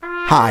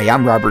Hi,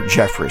 I'm Robert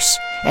Jeffress,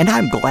 and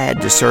I'm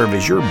glad to serve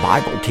as your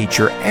Bible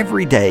teacher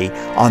every day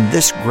on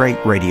this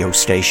great radio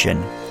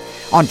station.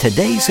 On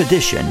today's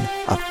edition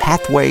of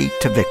Pathway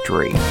to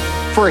Victory.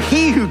 For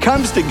he who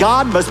comes to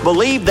God must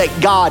believe that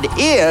God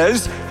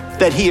is,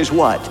 that he is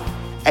what?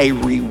 A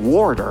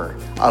rewarder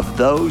of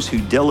those who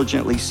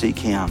diligently seek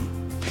him.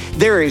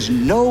 There is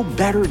no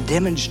better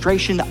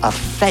demonstration of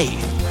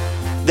faith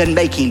than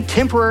making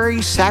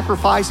temporary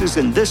sacrifices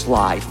in this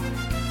life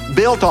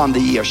built on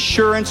the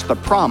assurance, the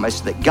promise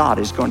that God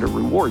is going to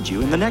reward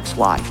you in the next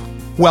life.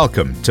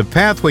 Welcome to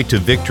Pathway to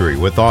Victory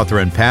with author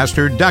and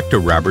pastor Dr.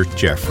 Robert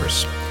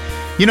Jeffress.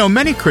 You know,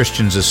 many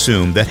Christians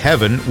assume that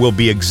heaven will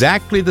be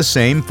exactly the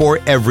same for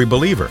every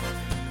believer.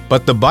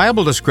 But the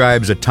Bible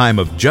describes a time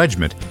of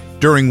judgment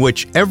during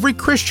which every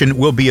Christian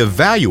will be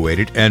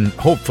evaluated and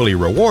hopefully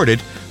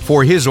rewarded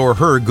for his or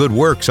her good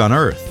works on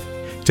earth.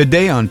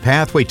 Today on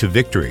Pathway to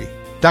Victory,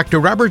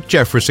 Dr. Robert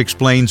Jeffress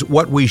explains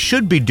what we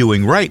should be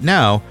doing right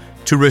now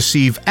to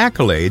receive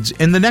accolades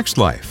in the next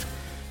life.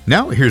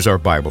 Now, here's our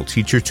Bible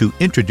teacher to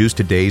introduce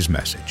today's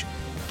message.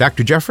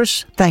 Dr.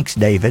 Jeffress? Thanks,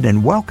 David,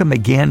 and welcome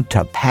again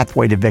to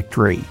Pathway to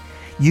Victory.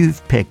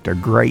 You've picked a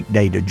great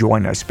day to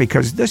join us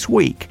because this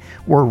week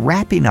we're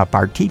wrapping up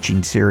our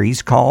teaching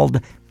series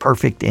called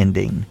Perfect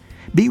Ending.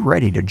 Be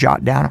ready to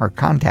jot down our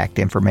contact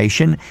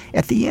information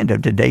at the end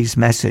of today's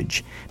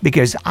message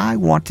because I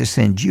want to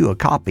send you a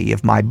copy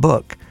of my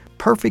book,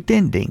 Perfect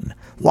Ending,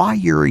 Why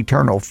Your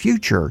Eternal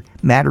Future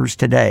Matters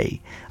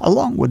Today,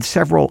 along with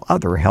several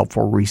other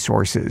helpful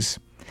resources.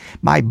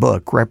 My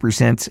book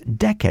represents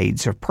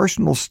decades of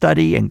personal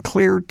study and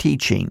clear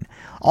teaching,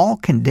 all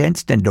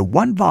condensed into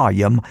one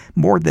volume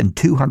more than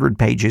 200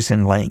 pages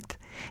in length.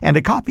 And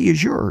a copy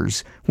is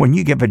yours when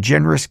you give a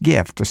generous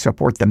gift to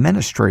support the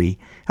ministry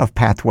of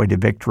Pathway to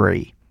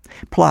Victory.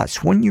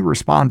 Plus, when you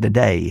respond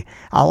today,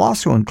 I'll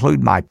also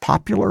include my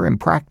popular and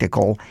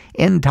practical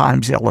End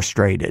Times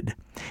Illustrated.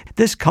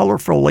 This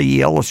colorfully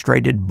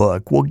illustrated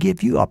book will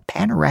give you a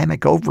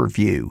panoramic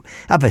overview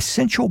of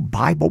essential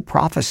Bible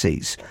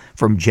prophecies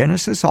from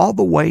Genesis all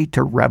the way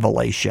to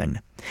Revelation.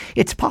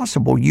 It's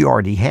possible you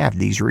already have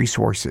these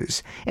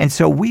resources, and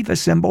so we've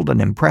assembled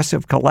an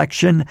impressive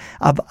collection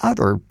of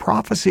other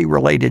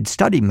prophecy-related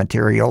study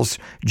materials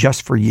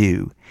just for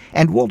you,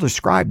 and we'll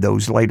describe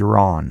those later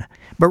on.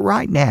 But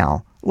right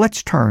now,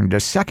 let's turn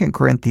to 2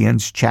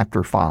 Corinthians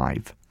chapter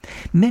 5.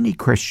 Many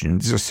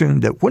Christians assume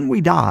that when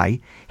we die,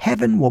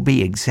 heaven will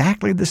be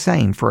exactly the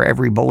same for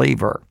every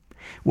believer.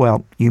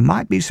 Well, you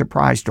might be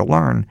surprised to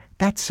learn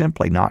that's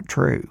simply not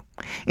true.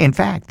 In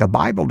fact, the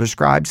Bible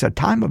describes a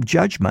time of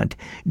judgment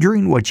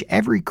during which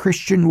every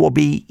Christian will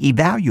be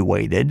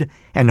evaluated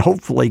and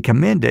hopefully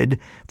commended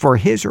for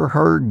his or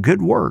her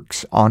good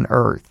works on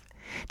earth.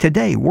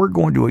 Today, we're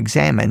going to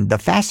examine the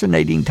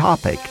fascinating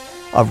topic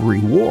of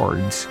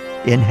rewards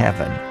in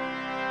heaven.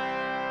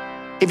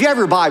 If you have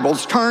your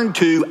Bibles, turn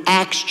to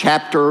Acts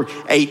chapter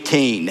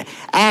 18.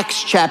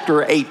 Acts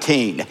chapter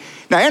 18.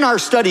 Now, in our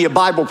study of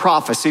Bible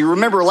prophecy,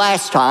 remember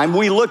last time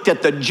we looked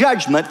at the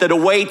judgment that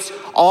awaits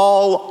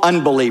all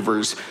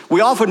unbelievers.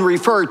 We often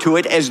refer to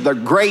it as the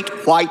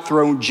great white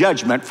throne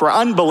judgment for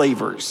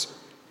unbelievers.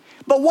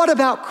 But what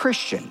about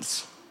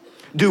Christians?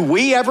 Do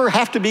we ever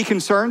have to be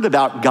concerned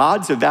about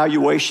God's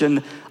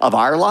evaluation of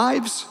our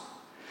lives?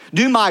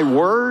 Do my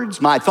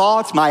words, my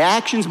thoughts, my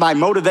actions, my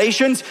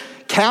motivations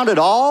count at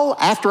all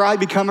after I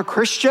become a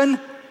Christian?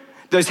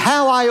 Does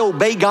how I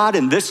obey God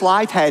in this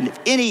life have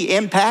any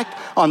impact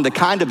on the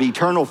kind of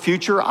eternal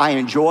future I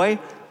enjoy?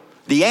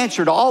 The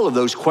answer to all of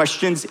those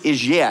questions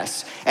is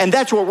yes. And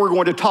that's what we're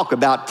going to talk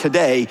about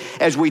today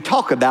as we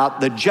talk about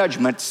the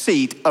judgment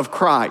seat of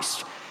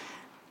Christ.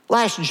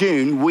 Last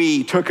June,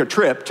 we took a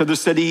trip to the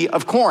city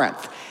of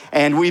Corinth,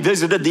 and we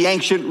visited the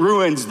ancient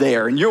ruins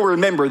there. And you'll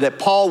remember that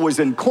Paul was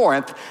in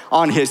Corinth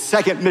on his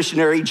second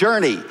missionary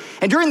journey.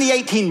 And during the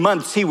 18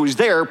 months he was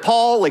there,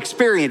 Paul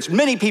experienced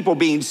many people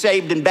being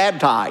saved and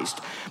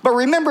baptized. But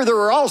remember, there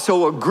were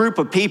also a group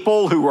of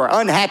people who were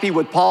unhappy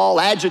with Paul,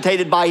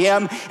 agitated by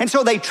him. And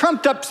so they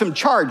trumped up some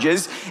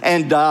charges,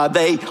 and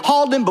they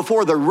hauled him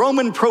before the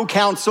Roman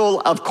proconsul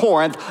of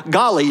Corinth,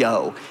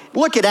 Gallio.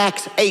 Look at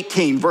Acts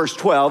 18, verse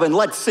 12, and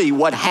let's see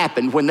what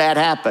happened when that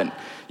happened.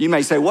 You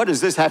may say, what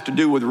does this have to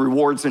do with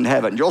rewards in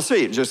heaven? You'll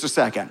see in just a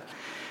second.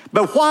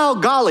 But while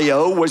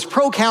Gallio was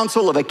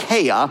proconsul of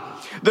Achaia,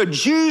 the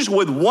Jews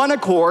with one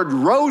accord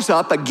rose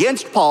up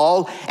against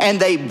Paul, and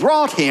they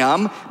brought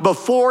him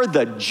before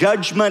the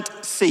judgment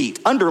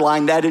seat.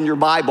 Underline that in your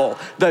Bible,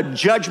 the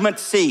judgment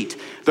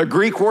seat. The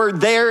Greek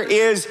word there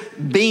is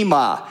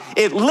bema.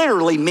 It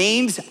literally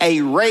means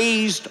a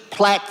raised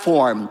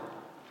platform.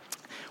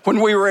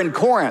 When we were in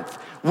Corinth,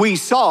 we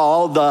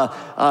saw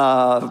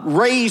the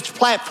raised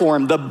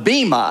platform, the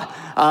bema,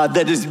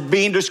 that is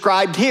being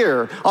described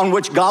here, on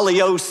which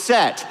Gallio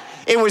sat.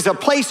 It was a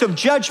place of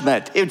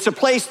judgment. It's a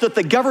place that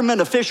the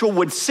government official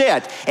would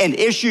sit and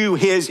issue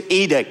his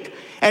edict.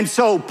 And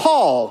so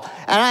Paul,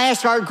 and I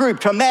asked our group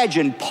to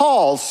imagine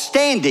Paul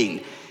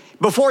standing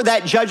before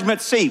that judgment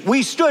seat.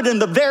 We stood in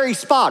the very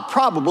spot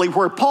probably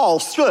where Paul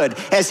stood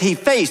as he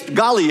faced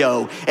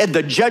Gallio at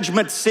the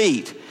judgment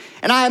seat.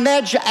 And I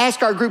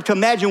asked our group to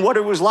imagine what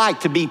it was like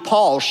to be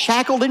Paul,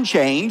 shackled in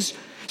chains,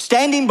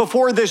 standing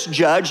before this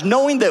judge,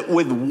 knowing that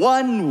with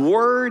one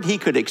word he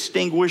could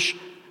extinguish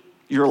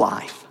your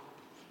life.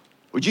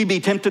 Would you be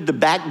tempted to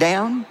back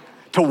down,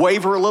 to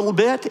waver a little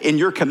bit in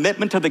your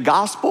commitment to the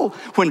gospel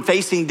when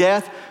facing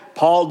death?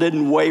 Paul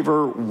didn't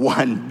waver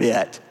one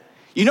bit.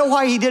 You know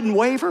why he didn't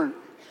waver?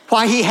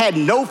 Why he had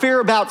no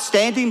fear about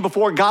standing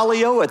before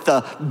Gallio at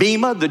the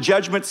bema, the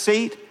judgment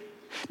seat?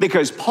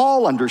 Because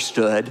Paul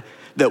understood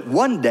that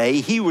one day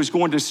he was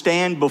going to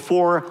stand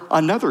before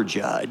another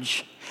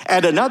judge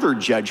at another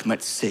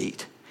judgment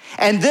seat.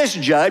 And this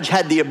judge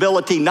had the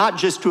ability not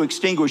just to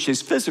extinguish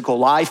his physical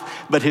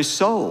life, but his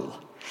soul.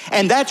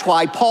 And that's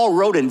why Paul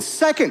wrote in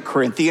 2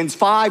 Corinthians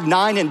 5,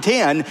 9, and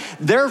 10,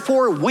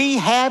 therefore we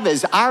have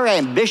as our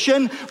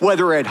ambition,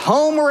 whether at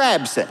home or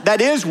absent,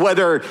 that is,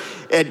 whether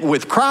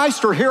with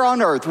Christ or here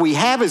on earth, we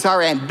have as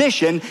our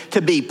ambition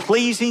to be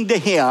pleasing to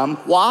him.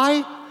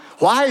 Why?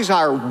 Why is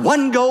our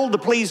one goal to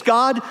please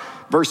God?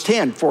 Verse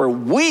 10, for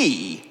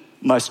we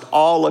must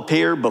all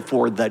appear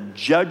before the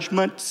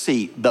judgment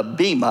seat, the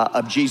bema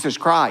of Jesus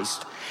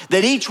Christ,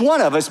 that each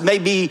one of us may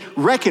be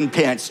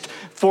recompensed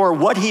for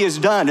what he has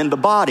done in the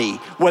body,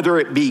 whether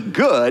it be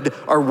good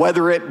or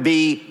whether it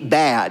be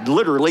bad.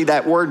 Literally,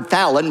 that word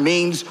phallon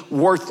means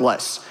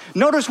worthless.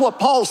 Notice what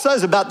Paul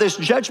says about this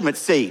judgment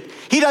seat.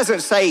 He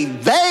doesn't say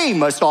they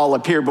must all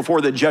appear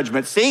before the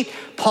judgment seat.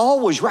 Paul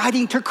was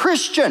writing to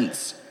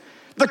Christians,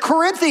 the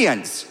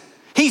Corinthians.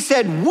 He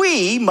said,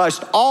 we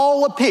must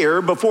all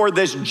appear before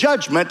this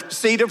judgment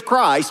seat of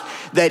Christ,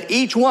 that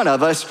each one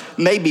of us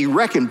may be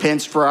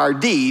recompensed for our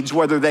deeds,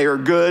 whether they are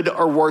good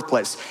or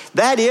worthless.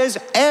 That is,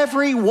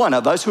 every one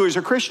of us who is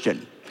a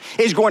Christian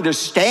is going to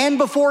stand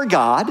before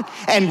God,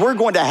 and we're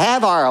going to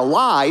have our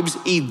lives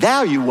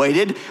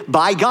evaluated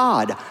by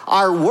God.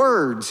 Our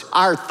words,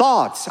 our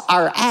thoughts,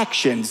 our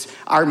actions,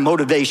 our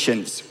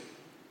motivations.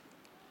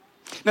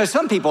 Now,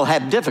 some people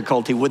have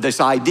difficulty with this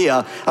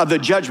idea of the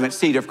judgment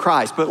seat of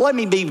Christ, but let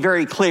me be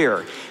very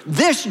clear.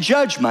 This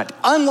judgment,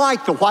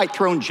 unlike the white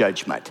throne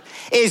judgment,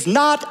 is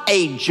not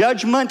a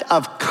judgment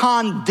of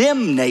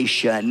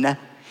condemnation.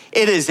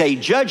 It is a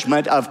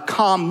judgment of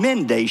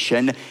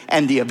commendation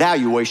and the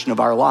evaluation of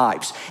our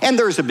lives. And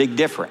there's a big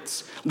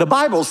difference. The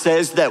Bible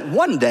says that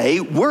one day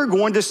we're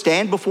going to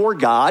stand before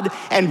God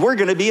and we're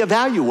going to be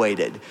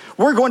evaluated.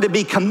 We're going to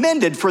be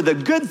commended for the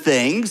good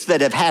things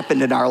that have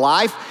happened in our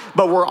life,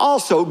 but we're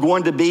also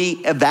going to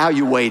be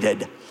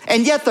evaluated.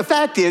 And yet the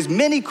fact is,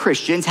 many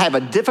Christians have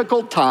a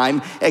difficult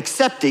time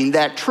accepting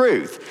that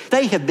truth.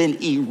 They have been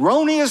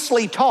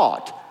erroneously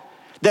taught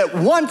that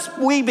once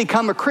we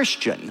become a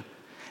Christian,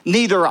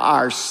 neither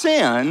our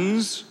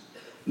sins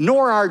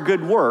nor our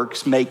good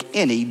works make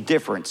any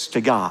difference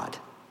to God.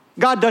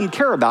 God doesn't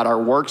care about our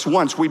works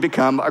once we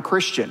become a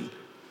Christian.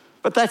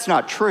 But that's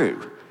not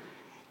true.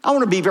 I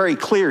want to be very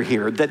clear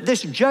here that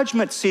this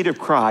judgment seat of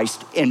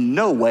Christ in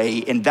no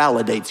way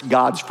invalidates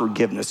God's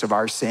forgiveness of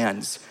our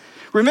sins.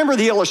 Remember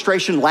the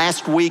illustration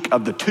last week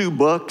of the two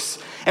books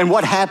and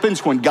what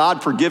happens when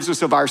God forgives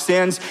us of our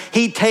sins?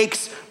 He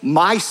takes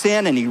my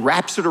sin and he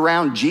wraps it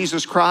around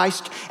Jesus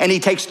Christ, and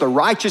he takes the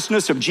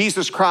righteousness of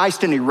Jesus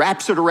Christ and he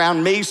wraps it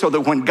around me, so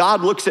that when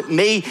God looks at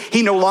me,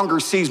 he no longer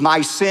sees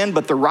my sin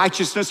but the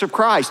righteousness of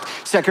Christ.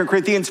 2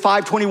 Corinthians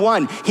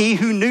 5:21, he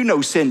who knew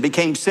no sin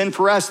became sin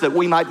for us, that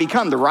we might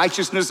become the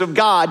righteousness of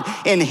God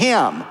in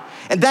him.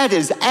 And that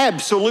is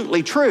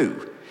absolutely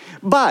true.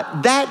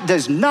 But that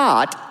does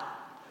not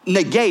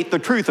negate the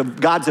truth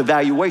of God's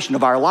evaluation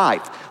of our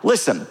life.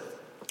 Listen,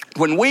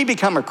 when we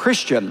become a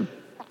Christian,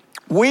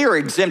 we are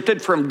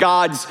exempted from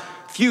God's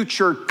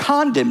future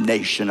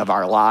condemnation of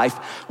our life.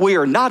 We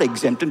are not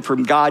exempted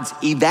from God's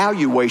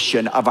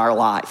evaluation of our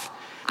life.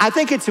 I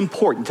think it's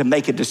important to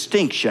make a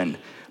distinction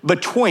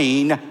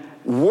between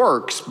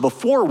works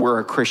before we're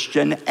a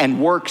Christian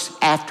and works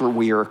after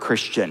we are a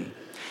Christian.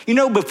 You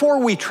know, before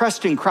we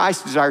trust in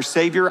Christ as our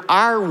Savior,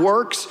 our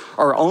works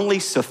are only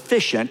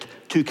sufficient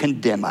to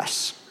condemn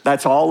us.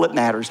 That's all that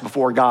matters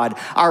before God.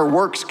 Our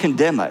works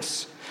condemn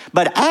us.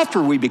 But after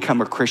we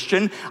become a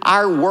Christian,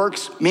 our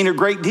works mean a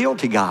great deal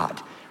to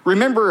God.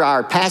 Remember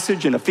our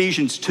passage in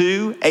Ephesians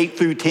 2, 8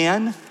 through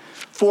 10?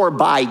 For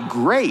by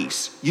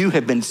grace you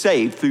have been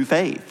saved through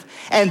faith.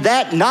 And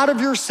that not of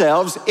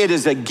yourselves, it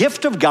is a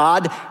gift of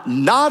God,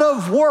 not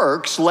of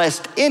works,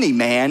 lest any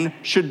man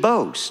should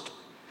boast.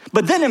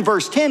 But then in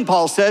verse 10,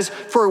 Paul says,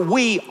 for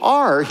we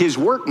are his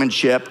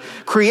workmanship,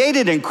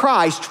 created in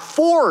Christ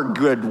for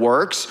good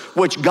works,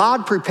 which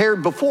God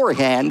prepared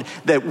beforehand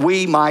that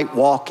we might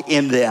walk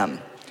in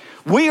them.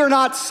 We are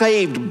not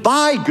saved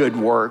by good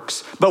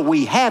works, but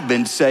we have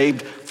been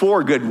saved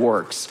for good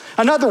works.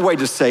 Another way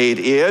to say it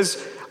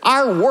is,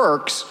 our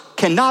works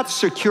cannot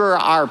secure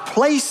our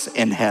place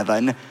in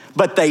heaven,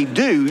 but they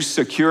do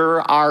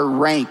secure our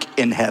rank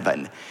in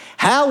heaven.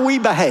 How we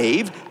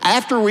behave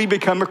after we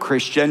become a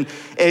Christian,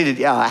 it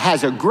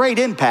has a great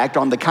impact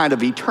on the kind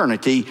of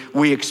eternity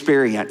we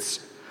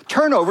experience.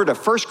 turn over to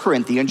 1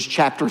 Corinthians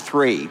chapter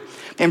 3.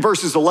 In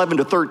verses 11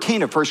 to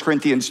 13 of 1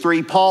 Corinthians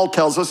 3, Paul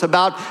tells us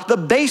about the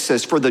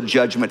basis for the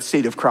judgment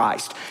seat of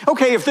Christ.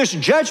 Okay, if this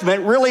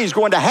judgment really is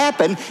going to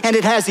happen and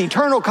it has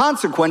eternal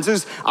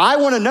consequences, I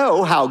want to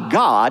know how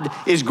God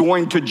is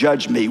going to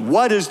judge me.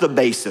 What is the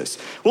basis?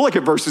 We'll look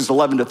at verses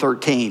 11 to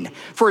 13.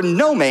 For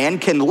no man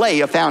can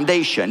lay a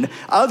foundation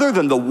other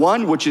than the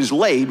one which is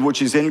laid,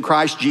 which is in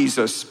Christ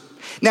Jesus.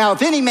 Now,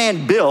 if any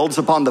man builds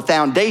upon the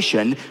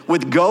foundation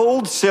with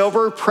gold,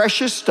 silver,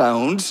 precious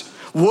stones,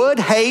 wood,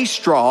 hay,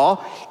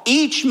 straw,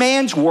 each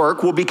man's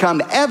work will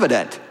become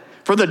evident,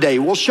 for the day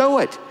will show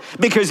it,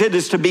 because it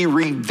is to be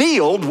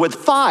revealed with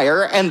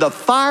fire, and the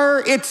fire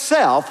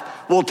itself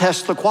will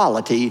test the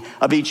quality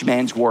of each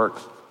man's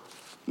work.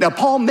 Now,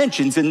 Paul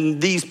mentions in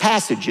these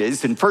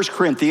passages in 1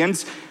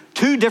 Corinthians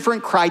 2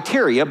 different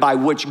criteria by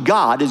which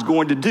God is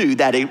going to do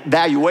that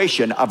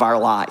evaluation of our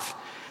life.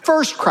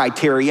 First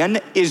criterion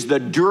is the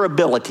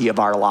durability of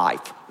our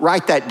life.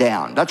 Write that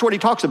down. That's what he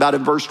talks about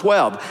in verse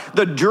 12,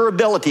 the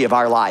durability of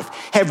our life.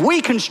 Have we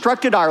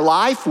constructed our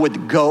life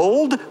with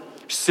gold,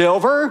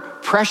 silver,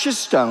 precious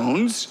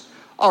stones,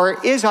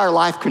 or is our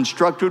life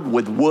constructed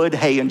with wood,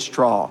 hay, and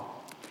straw?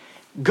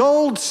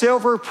 Gold,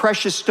 silver,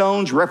 precious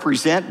stones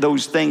represent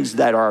those things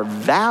that are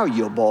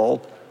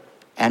valuable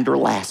and are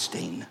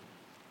lasting.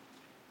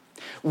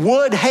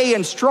 Wood, hay,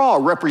 and straw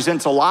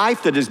represents a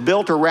life that is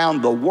built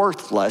around the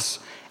worthless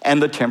and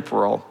the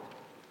temporal.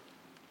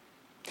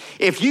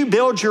 If you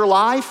build your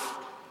life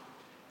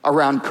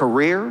around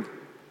career,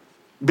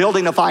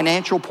 building a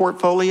financial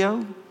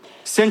portfolio,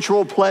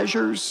 sensual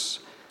pleasures,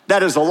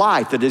 that is a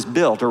life that is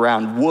built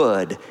around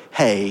wood,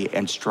 hay,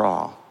 and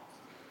straw.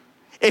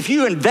 If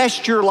you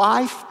invest your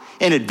life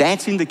in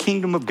advancing the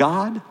kingdom of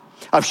God,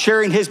 of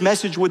sharing his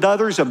message with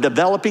others, of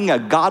developing a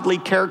godly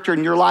character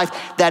in your life,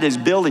 that is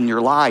building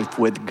your life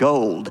with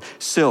gold,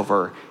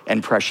 silver,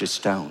 and precious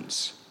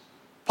stones.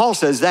 Paul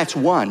says that's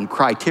one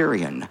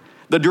criterion,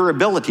 the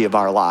durability of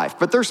our life.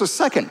 But there's a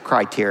second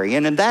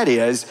criterion, and that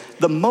is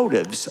the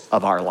motives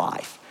of our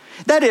life.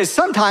 That is,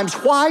 sometimes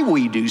why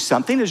we do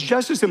something is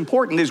just as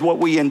important as what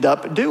we end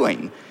up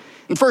doing.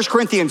 In 1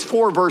 Corinthians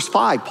 4, verse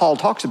 5, Paul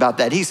talks about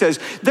that. He says,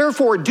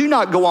 therefore, do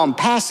not go on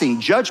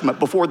passing judgment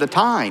before the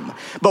time,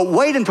 but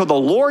wait until the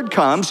Lord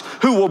comes,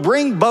 who will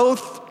bring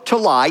both to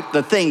light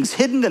the things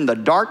hidden in the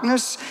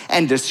darkness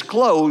and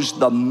disclose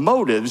the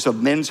motives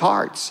of men's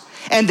hearts.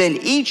 And then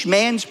each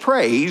man's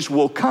praise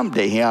will come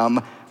to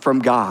him from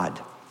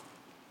God.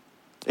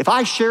 If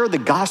I share the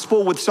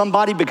gospel with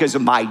somebody because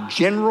of my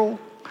general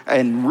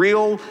and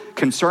real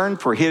concern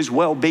for his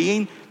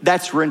well-being,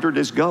 that's rendered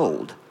as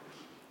gold.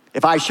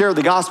 If I share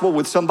the gospel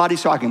with somebody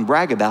so I can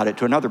brag about it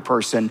to another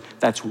person,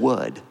 that's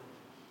wood.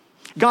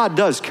 God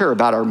does care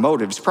about our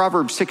motives.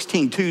 Proverbs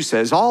 16:2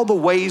 says, all the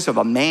ways of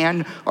a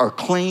man are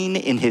clean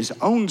in his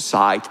own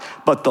sight,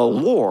 but the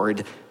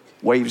Lord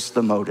weighs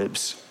the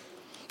motives.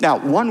 Now,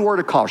 one word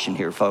of caution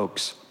here,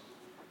 folks.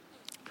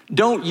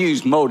 Don't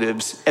use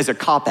motives as a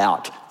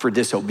cop-out for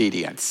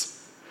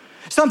disobedience.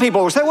 Some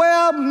people will say,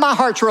 well, my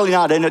heart's really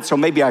not in it, so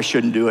maybe I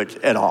shouldn't do it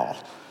at all.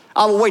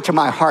 I will wait till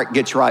my heart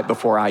gets right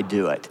before I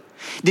do it.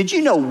 Did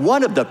you know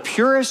one of the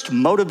purest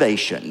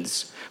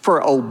motivations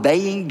for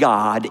obeying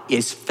God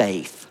is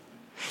faith?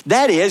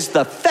 That is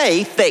the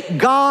faith that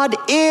God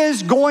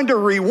is going to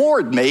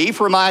reward me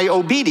for my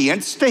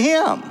obedience to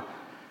him.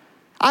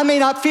 I may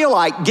not feel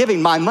like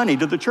giving my money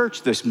to the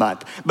church this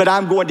month, but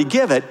I'm going to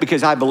give it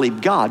because I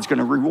believe God's going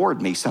to reward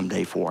me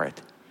someday for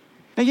it.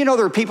 Now, you know,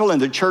 there are people in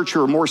the church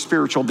who are more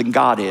spiritual than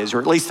God is,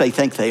 or at least they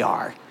think they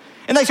are.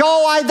 And they say,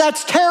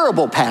 that's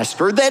terrible,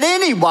 Pastor, that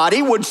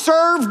anybody would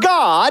serve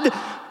God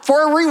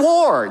for a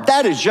reward.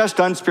 That is just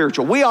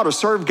unspiritual. We ought to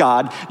serve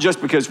God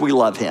just because we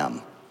love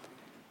him.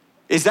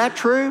 Is that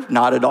true?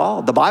 Not at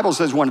all. The Bible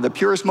says one of the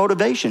purest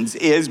motivations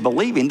is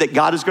believing that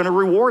God is going to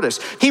reward us.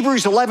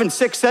 Hebrews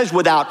 11:6 says,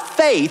 without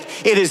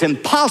faith, it is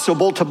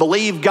impossible to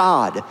believe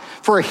God.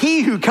 For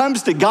he who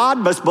comes to God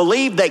must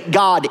believe that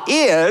God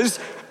is,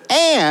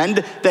 and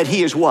that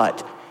he is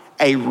what?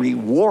 A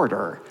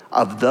rewarder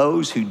of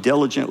those who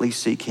diligently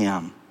seek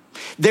him.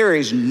 There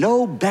is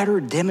no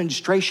better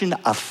demonstration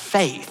of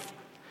faith,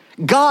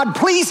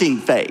 God-pleasing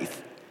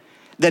faith,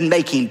 than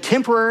making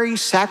temporary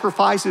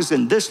sacrifices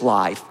in this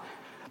life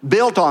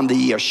built on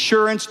the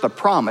assurance, the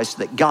promise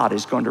that God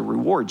is going to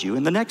reward you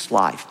in the next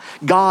life.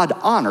 God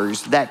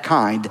honors that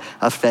kind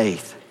of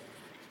faith.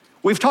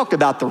 We've talked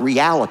about the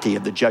reality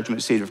of the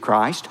judgment seat of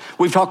Christ.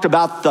 We've talked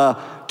about the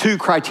two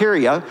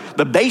criteria,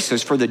 the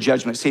basis for the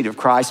judgment seat of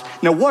Christ.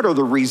 Now, what are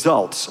the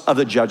results of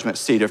the judgment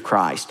seat of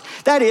Christ?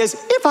 That is,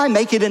 if I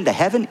make it into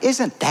heaven,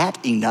 isn't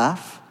that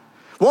enough?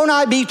 Won't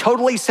I be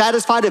totally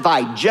satisfied if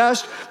I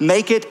just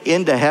make it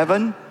into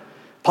heaven?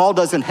 Paul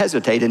doesn't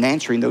hesitate in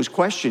answering those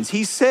questions.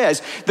 He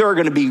says there are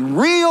going to be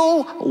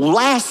real,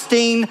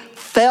 lasting,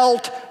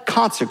 felt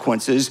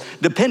consequences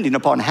depending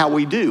upon how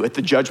we do at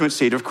the judgment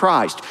seat of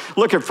Christ.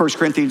 Look at 1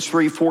 Corinthians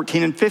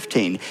 3:14 and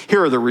 15.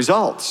 Here are the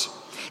results.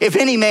 If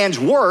any man's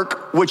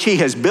work which he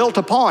has built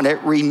upon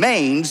it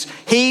remains,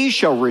 he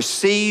shall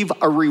receive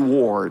a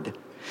reward.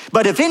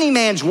 But if any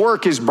man's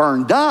work is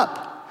burned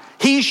up,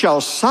 he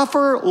shall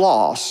suffer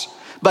loss,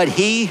 but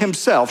he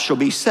himself shall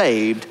be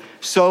saved,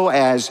 so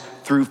as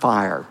through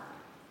fire.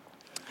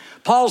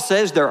 Paul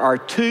says there are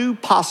two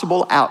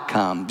possible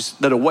outcomes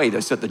that await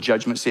us at the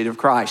judgment seat of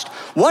Christ.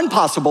 One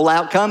possible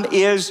outcome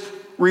is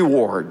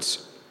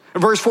rewards.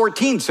 Verse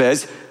 14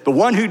 says, the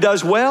one who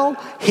does well,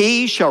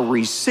 he shall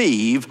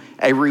receive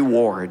a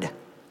reward.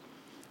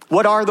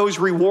 What are those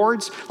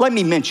rewards? Let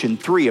me mention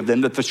three of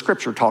them that the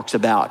scripture talks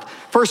about.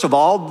 First of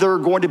all, there are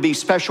going to be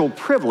special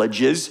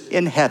privileges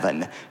in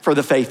heaven for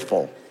the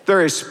faithful.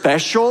 There is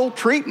special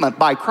treatment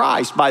by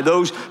Christ by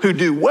those who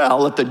do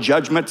well at the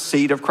judgment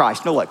seat of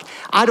Christ. Now look,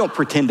 I don't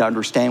pretend to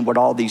understand what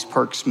all these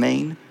perks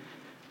mean,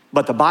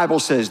 but the Bible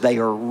says they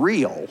are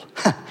real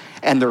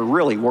and they're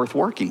really worth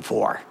working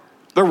for.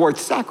 They're worth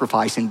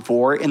sacrificing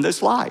for in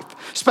this life.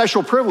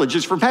 Special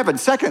privileges from heaven.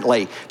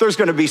 Secondly, there's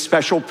going to be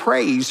special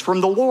praise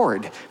from the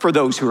Lord for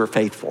those who are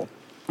faithful.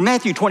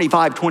 Matthew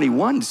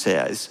 25:21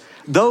 says,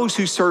 those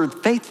who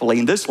serve faithfully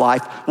in this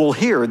life will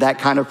hear that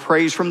kind of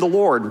praise from the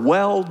Lord.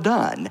 Well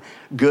done,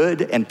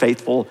 good and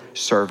faithful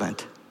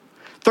servant.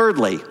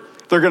 Thirdly,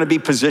 there are going to be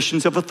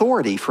positions of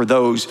authority for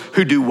those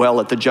who do well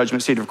at the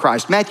judgment seat of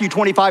Christ. Matthew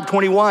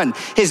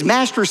 25:21, his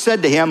master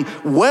said to him,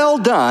 well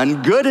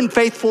done, good and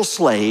faithful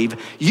slave.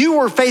 You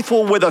were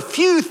faithful with a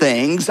few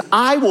things.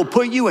 I will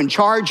put you in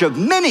charge of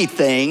many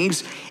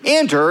things.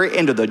 Enter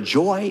into the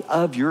joy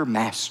of your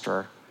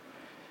master.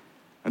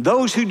 And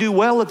those who do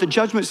well at the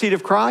judgment seat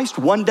of Christ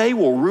one day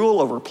will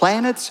rule over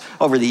planets,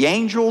 over the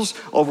angels,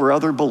 over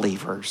other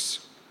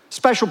believers.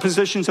 Special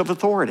positions of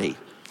authority.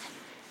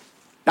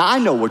 Now, I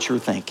know what you're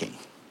thinking.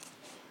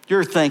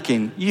 You're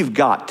thinking, you've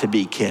got to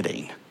be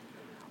kidding.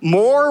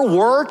 More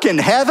work in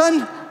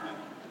heaven?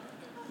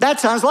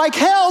 That sounds like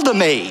hell to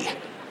me.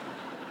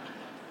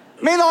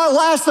 I mean, the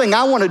last thing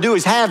I want to do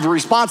is have the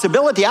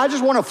responsibility. I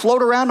just want to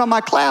float around on my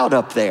cloud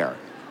up there.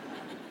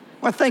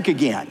 Well, think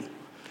again.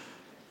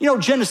 You know,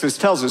 Genesis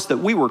tells us that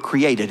we were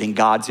created in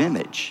God's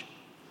image.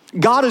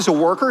 God is a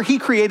worker. He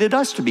created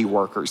us to be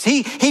workers.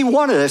 He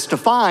wanted us to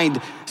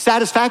find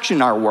satisfaction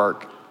in our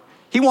work.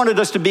 He wanted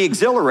us to be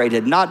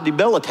exhilarated, not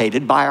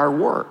debilitated by our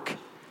work.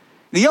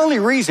 The only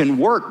reason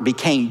work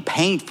became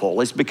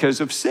painful is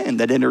because of sin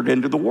that entered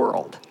into the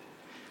world.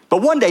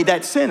 But one day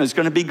that sin is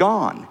going to be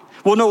gone.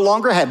 We'll no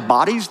longer have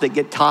bodies that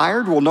get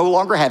tired. We'll no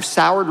longer have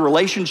soured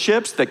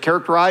relationships that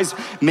characterize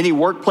many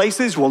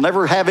workplaces. We'll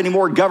never have any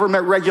more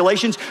government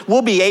regulations.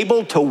 We'll be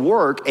able to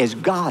work as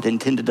God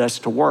intended us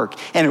to work,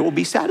 and it will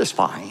be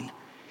satisfying.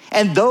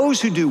 And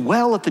those who do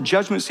well at the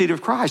judgment seat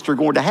of Christ are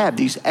going to have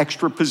these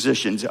extra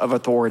positions of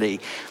authority.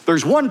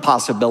 There's one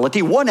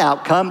possibility, one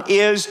outcome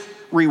is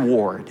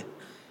reward.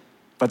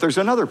 But there's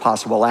another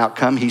possible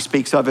outcome he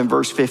speaks of in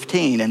verse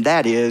 15, and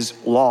that is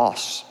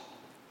loss.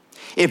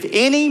 If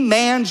any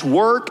man's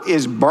work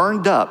is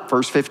burned up,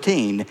 verse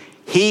 15,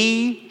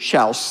 he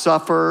shall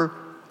suffer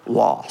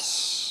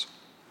loss.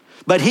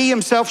 But he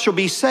himself shall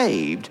be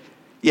saved,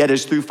 yet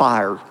as through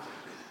fire.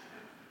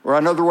 Or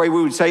another way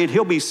we would say it,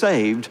 he'll be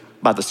saved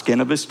by the skin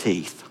of his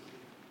teeth.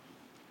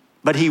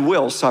 But he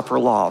will suffer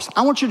loss.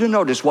 I want you to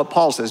notice what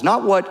Paul says,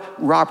 not what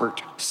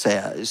Robert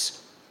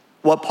says,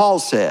 what Paul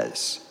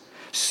says.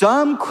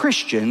 Some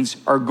Christians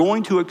are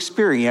going to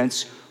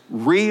experience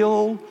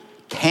real,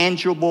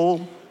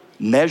 tangible,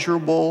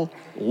 measurable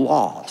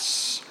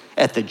loss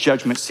at the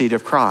judgment seat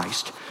of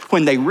Christ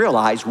when they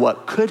realize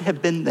what could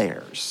have been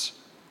theirs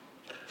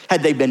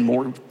had they been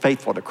more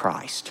faithful to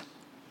Christ.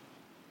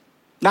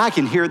 Now I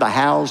can hear the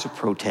howls of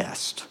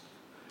protest.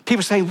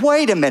 People say,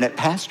 wait a minute,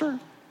 Pastor.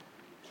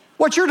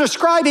 What you're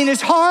describing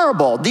is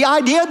horrible. The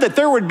idea that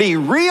there would be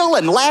real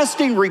and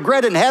lasting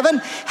regret in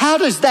heaven, how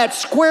does that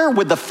square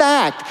with the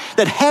fact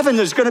that heaven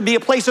is going to be a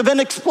place of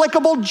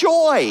inexplicable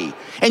joy?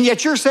 And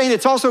yet you're saying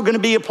it's also going to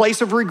be a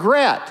place of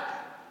regret.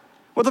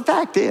 Well, the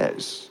fact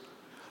is,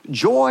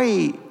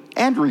 joy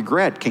and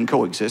regret can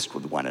coexist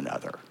with one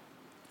another.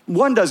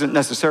 One doesn't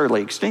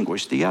necessarily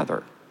extinguish the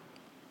other.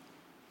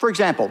 For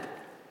example,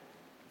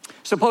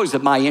 suppose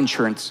that my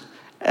insurance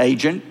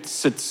agent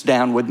sits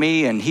down with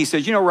me and he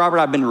says, you know, Robert,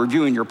 I've been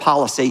reviewing your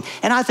policy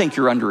and I think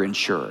you're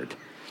underinsured.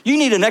 You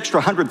need an extra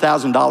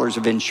 $100,000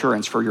 of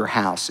insurance for your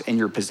house and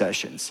your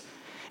possessions.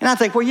 And I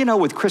think, well, you know,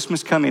 with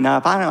Christmas coming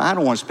up, I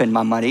don't want to spend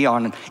my money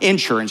on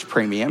insurance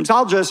premiums.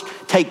 I'll just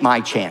take my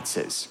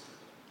chances.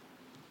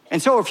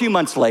 And so a few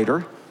months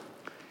later,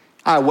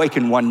 I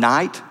awaken one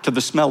night to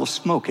the smell of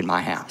smoke in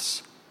my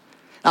house.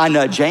 I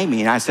nudge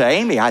Amy and I say,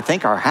 Amy, I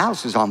think our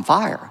house is on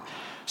fire.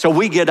 So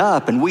we get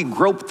up and we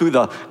grope through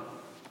the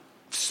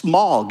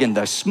smog and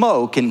the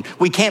smoke and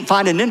we can't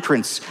find an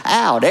entrance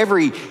out.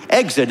 Every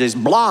exit is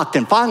blocked.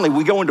 And finally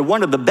we go into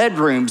one of the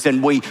bedrooms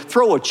and we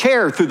throw a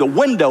chair through the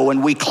window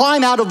and we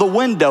climb out of the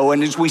window.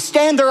 And as we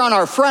stand there on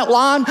our front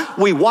lawn,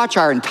 we watch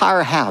our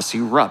entire house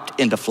erupt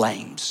into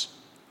flames.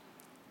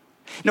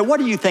 Now,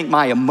 what do you think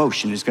my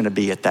emotion is going to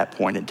be at that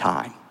point in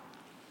time?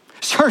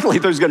 Certainly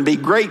there's going to be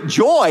great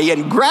joy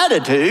and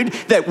gratitude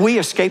that we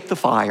escaped the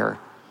fire.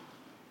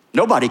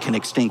 Nobody can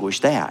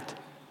extinguish that.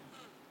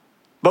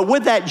 But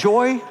with that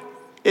joy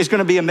is going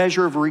to be a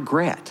measure of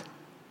regret.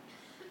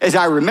 As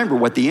I remember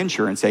what the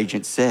insurance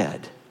agent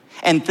said,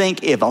 and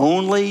think if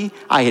only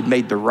I had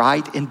made the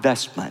right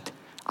investment,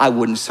 I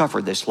wouldn't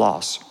suffer this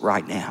loss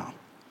right now.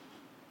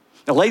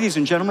 Now, ladies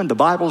and gentlemen, the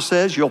Bible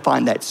says you'll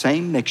find that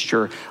same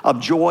mixture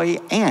of joy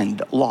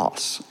and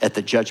loss at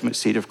the judgment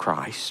seat of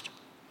Christ.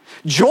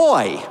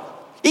 Joy,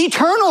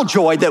 eternal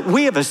joy that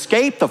we have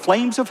escaped the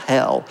flames of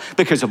hell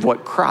because of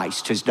what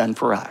Christ has done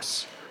for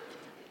us.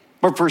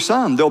 But for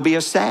some, there'll be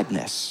a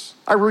sadness,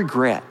 a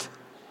regret,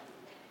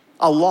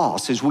 a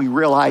loss as we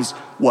realize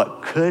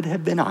what could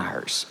have been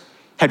ours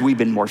had we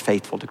been more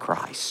faithful to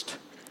Christ.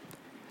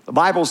 The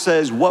Bible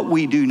says what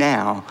we do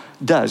now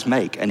does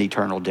make an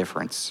eternal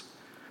difference.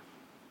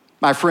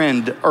 My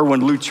friend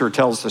Erwin Lutzer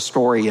tells the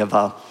story of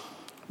a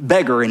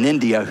beggar in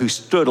India who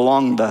stood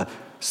along the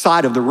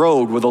side of the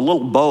road with a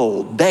little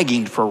bowl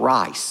begging for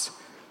rice.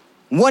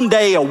 One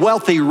day, a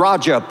wealthy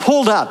Raja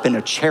pulled up in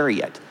a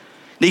chariot.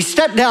 And he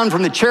stepped down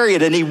from the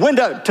chariot and he went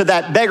up to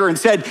that beggar and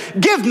said,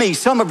 "Give me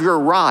some of your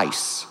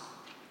rice."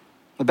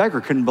 The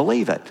beggar couldn't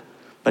believe it,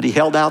 but he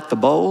held out the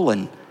bowl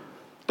and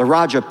the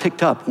Raja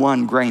picked up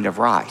one grain of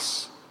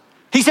rice.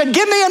 He said,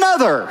 "Give me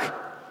another."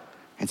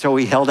 And so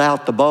he held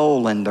out the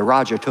bowl and the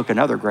Raja took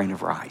another grain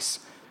of rice.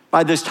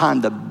 By this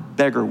time, the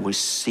beggar was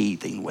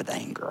seething with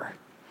anger.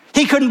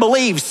 He couldn't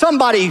believe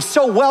somebody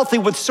so wealthy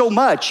with so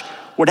much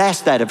would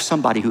ask that of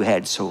somebody who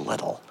had so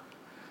little.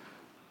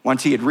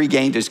 Once he had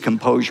regained his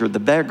composure, the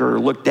beggar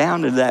looked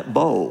down into that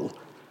bowl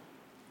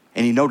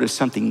and he noticed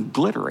something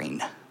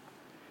glittering.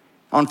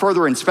 On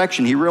further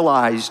inspection, he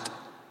realized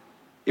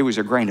it was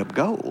a grain of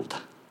gold.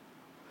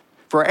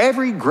 For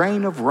every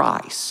grain of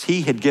rice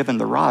he had given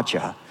the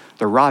Raja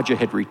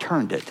had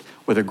returned it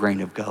with a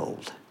grain of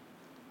gold.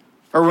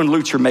 Erwin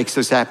Lutzer makes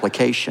this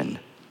application.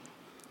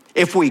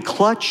 If we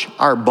clutch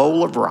our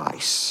bowl of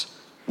rice,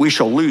 we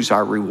shall lose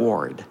our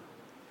reward.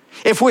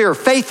 If we are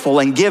faithful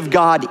and give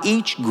God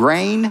each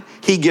grain,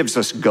 he gives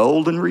us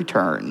gold in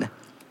return.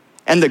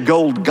 And the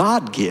gold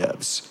God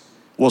gives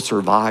will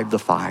survive the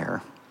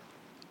fire.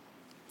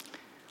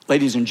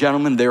 Ladies and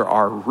gentlemen, there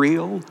are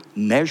real,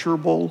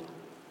 measurable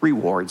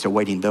rewards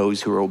awaiting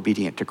those who are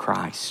obedient to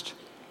Christ.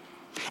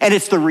 And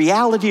it's the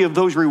reality of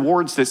those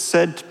rewards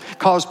that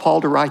caused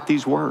Paul to write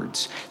these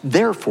words.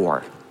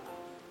 Therefore,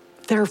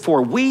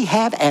 we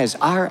have as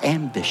our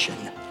ambition,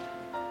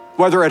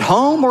 whether at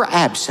home or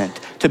absent,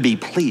 to be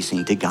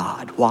pleasing to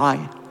God.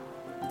 Why?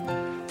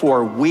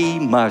 For we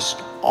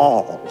must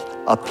all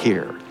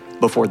appear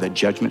before the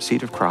judgment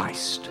seat of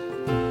Christ,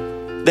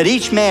 that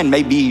each man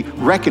may be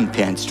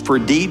recompensed for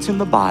deeds in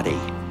the body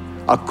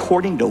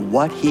according to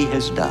what he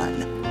has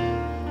done,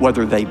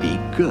 whether they be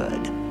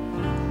good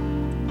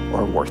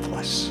or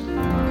worthless.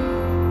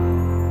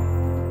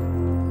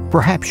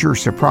 Perhaps you're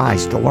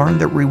surprised to learn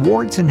that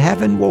rewards in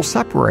heaven will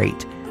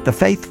separate the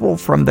faithful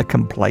from the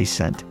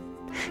complacent.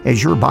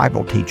 As your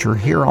Bible teacher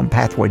here on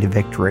Pathway to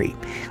Victory,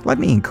 let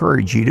me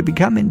encourage you to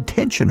become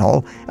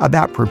intentional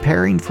about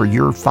preparing for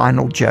your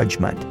final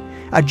judgment.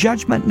 A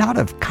judgment not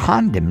of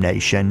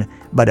condemnation,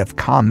 but of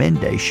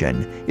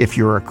commendation if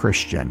you're a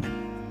Christian.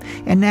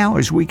 And now,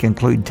 as we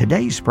conclude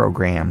today's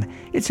program,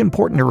 it's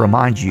important to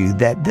remind you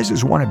that this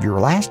is one of your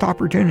last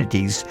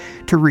opportunities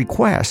to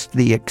request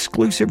the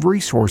exclusive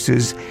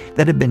resources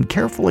that have been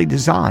carefully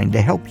designed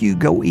to help you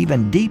go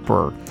even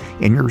deeper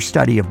in your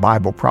study of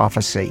Bible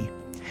prophecy.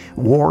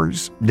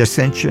 Wars,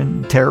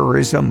 dissension,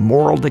 terrorism,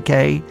 moral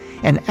decay,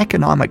 and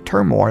economic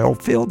turmoil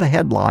fill the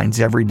headlines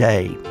every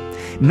day.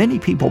 Many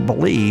people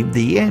believe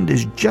the end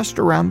is just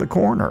around the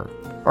corner.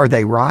 Are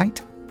they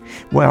right?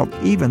 Well,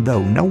 even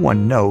though no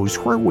one knows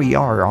where we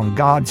are on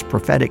God's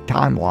prophetic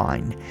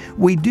timeline,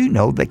 we do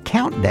know the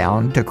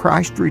countdown to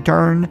Christ's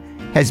return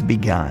has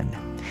begun.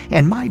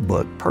 And my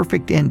book,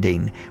 Perfect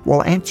Ending,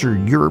 will answer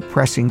your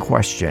pressing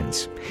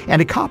questions.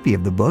 And a copy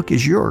of the book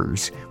is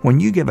yours when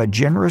you give a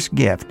generous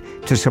gift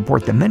to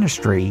support the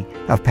ministry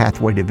of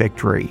Pathway to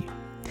Victory.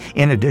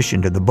 In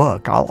addition to the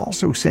book, I'll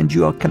also send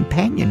you a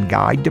companion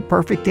guide to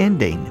Perfect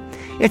Ending.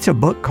 It's a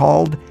book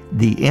called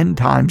The End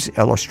Times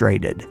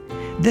Illustrated.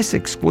 This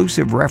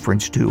exclusive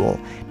reference tool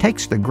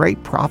takes the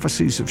great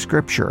prophecies of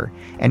Scripture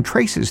and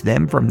traces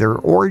them from their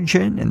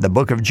origin in the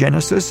book of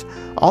Genesis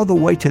all the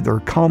way to their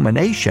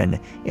culmination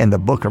in the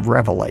book of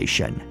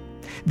Revelation.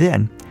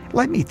 Then,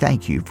 let me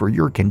thank you for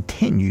your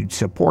continued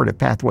support of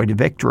Pathway to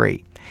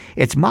Victory.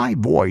 It's my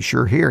voice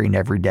you're hearing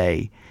every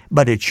day,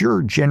 but it's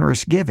your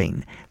generous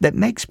giving that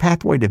makes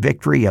Pathway to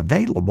Victory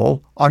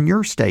available on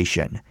your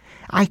station.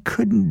 I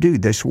couldn't do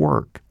this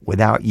work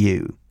without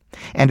you.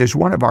 And as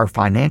one of our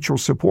financial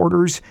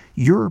supporters,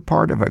 you're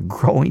part of a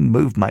growing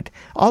movement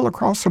all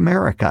across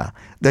America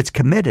that's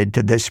committed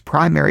to this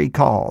primary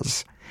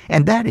cause,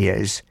 and that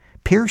is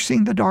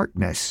piercing the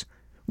darkness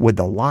with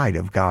the light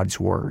of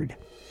God's Word.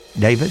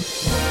 David?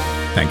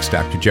 Thanks,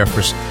 Dr.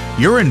 Jeffress.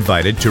 You're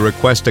invited to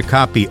request a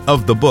copy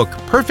of the book,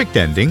 Perfect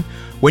Ending,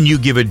 when you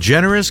give a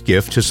generous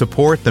gift to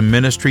support the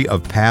ministry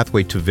of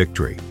Pathway to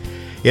Victory.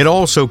 It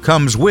also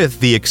comes with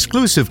the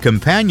exclusive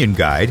companion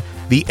guide,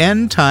 The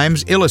End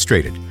Times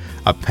Illustrated,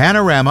 a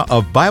panorama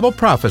of Bible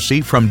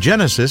prophecy from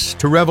Genesis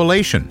to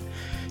Revelation.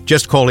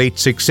 Just call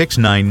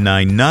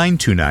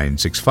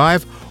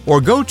 866-999-2965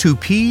 or go to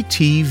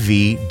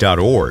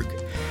ptv.org.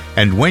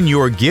 And when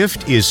your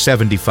gift is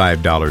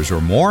 $75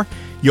 or more,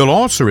 you'll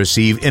also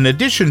receive, in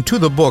addition to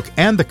the book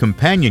and the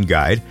companion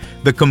guide,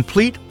 the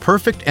complete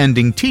Perfect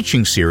Ending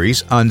teaching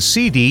series on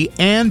CD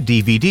and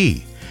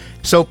DVD.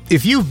 So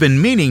if you've been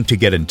meaning to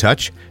get in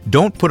touch,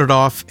 don't put it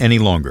off any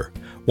longer.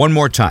 One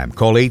more time,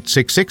 call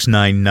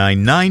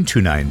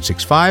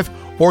 866-999-2965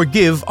 or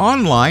give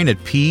online at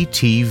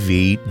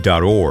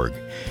ptv.org.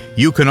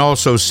 You can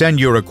also send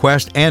your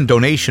request and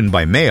donation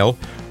by mail.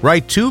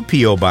 Write to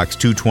P.O. Box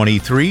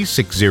 223,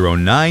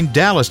 609,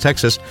 Dallas,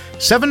 Texas,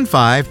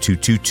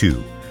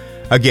 75222.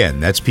 Again,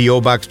 that's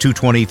P.O. Box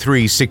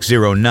 223,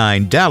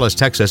 609, Dallas,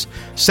 Texas,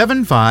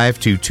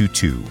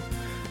 75222.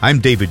 I'm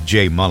David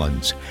J.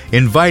 Mullins,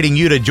 inviting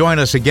you to join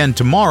us again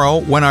tomorrow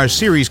when our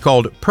series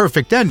called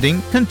Perfect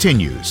Ending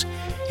continues.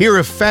 Hear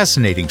a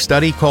fascinating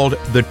study called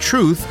The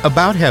Truth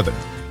About Heaven,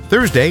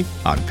 Thursday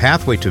on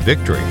Pathway to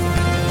Victory.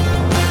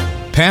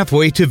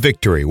 Pathway to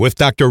Victory with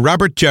Dr.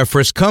 Robert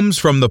Jeffress comes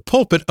from the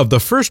pulpit of the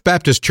First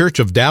Baptist Church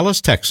of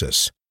Dallas, Texas.